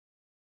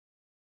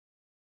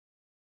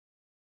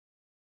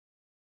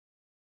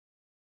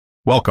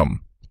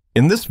Welcome.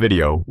 In this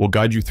video, we'll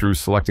guide you through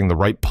selecting the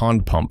right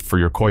pond pump for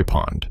your koi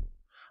pond.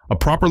 A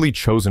properly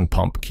chosen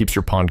pump keeps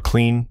your pond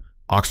clean,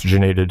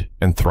 oxygenated,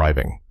 and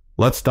thriving.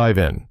 Let's dive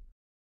in.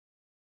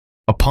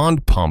 A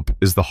pond pump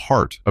is the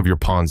heart of your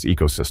pond's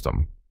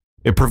ecosystem.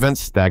 It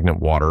prevents stagnant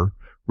water,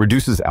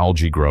 reduces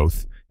algae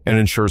growth, and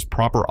ensures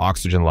proper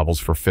oxygen levels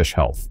for fish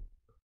health.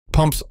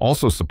 Pumps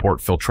also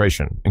support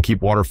filtration and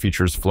keep water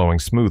features flowing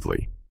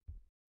smoothly.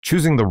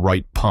 Choosing the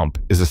right pump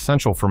is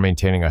essential for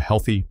maintaining a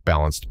healthy,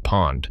 balanced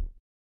pond.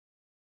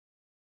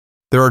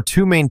 There are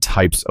two main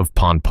types of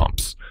pond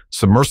pumps: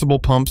 submersible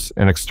pumps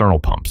and external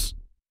pumps.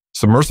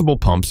 Submersible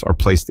pumps are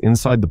placed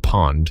inside the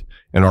pond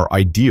and are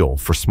ideal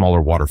for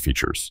smaller water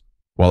features,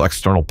 while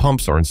external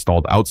pumps are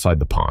installed outside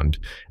the pond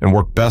and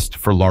work best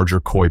for larger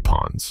koi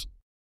ponds.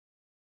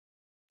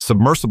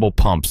 Submersible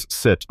pumps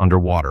sit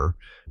underwater,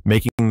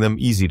 making them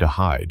easy to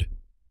hide.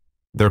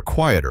 They're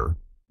quieter,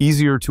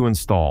 easier to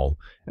install,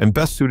 and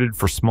best suited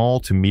for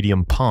small to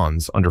medium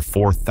ponds under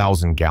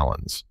 4,000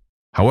 gallons.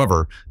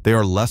 However, they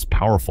are less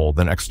powerful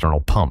than external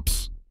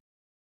pumps.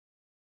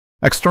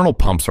 External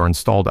pumps are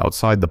installed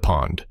outside the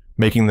pond,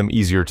 making them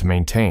easier to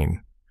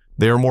maintain.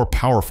 They are more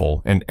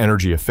powerful and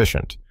energy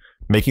efficient,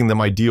 making them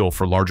ideal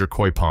for larger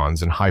koi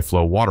ponds and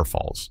high-flow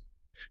waterfalls.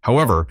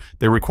 However,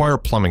 they require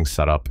plumbing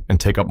setup and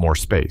take up more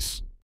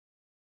space.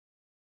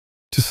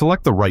 To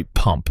select the right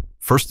pump,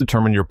 first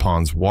determine your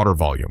pond's water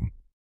volume.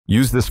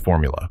 Use this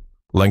formula: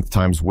 length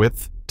times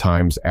width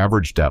times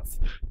average depth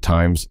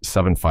times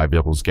 7.5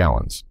 equals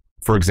gallons.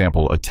 For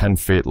example, a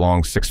 10-foot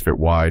long, 6-foot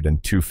wide,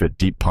 and 2-foot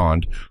deep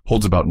pond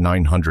holds about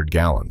 900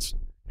 gallons.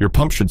 Your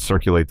pump should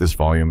circulate this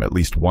volume at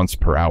least once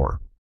per hour.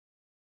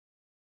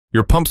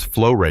 Your pump's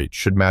flow rate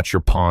should match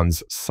your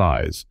pond's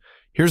size.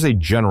 Here's a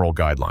general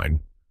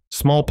guideline.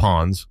 Small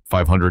ponds,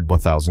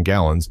 500-1,000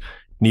 gallons,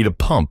 need a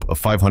pump of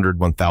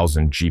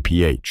 500-1,000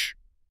 GPH.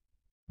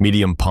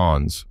 Medium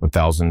ponds,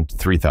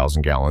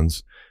 1,000-3,000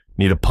 gallons,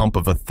 need a pump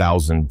of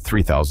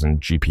 1,000-3,000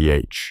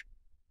 GPH.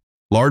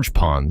 Large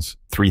ponds,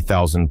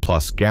 3,000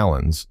 plus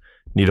gallons,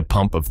 need a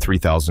pump of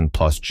 3,000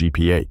 plus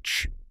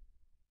GPH.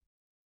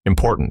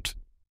 Important: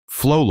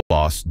 flow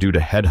loss due to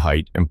head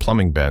height and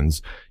plumbing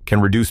bends can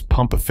reduce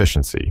pump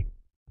efficiency.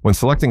 When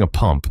selecting a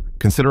pump,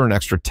 consider an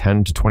extra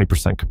 10 to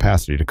 20%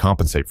 capacity to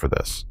compensate for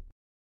this.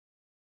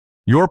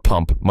 Your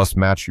pump must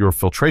match your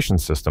filtration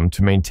system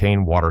to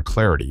maintain water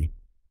clarity.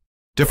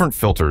 Different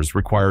filters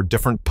require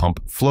different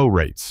pump flow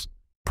rates.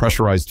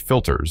 Pressurized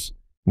filters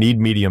need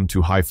medium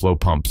to high flow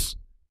pumps.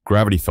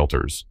 Gravity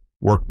filters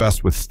work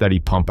best with steady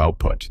pump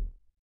output.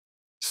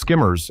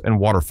 Skimmers and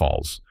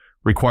waterfalls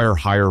require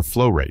higher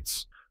flow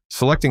rates.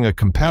 Selecting a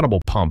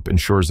compatible pump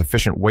ensures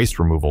efficient waste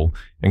removal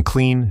and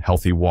clean,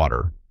 healthy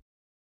water.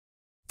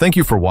 Thank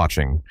you for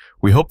watching.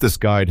 We hope this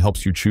guide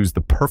helps you choose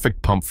the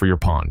perfect pump for your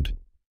pond.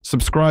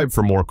 Subscribe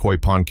for more koi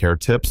pond care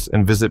tips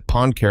and visit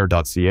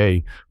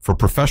pondcare.ca for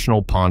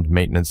professional pond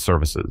maintenance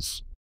services.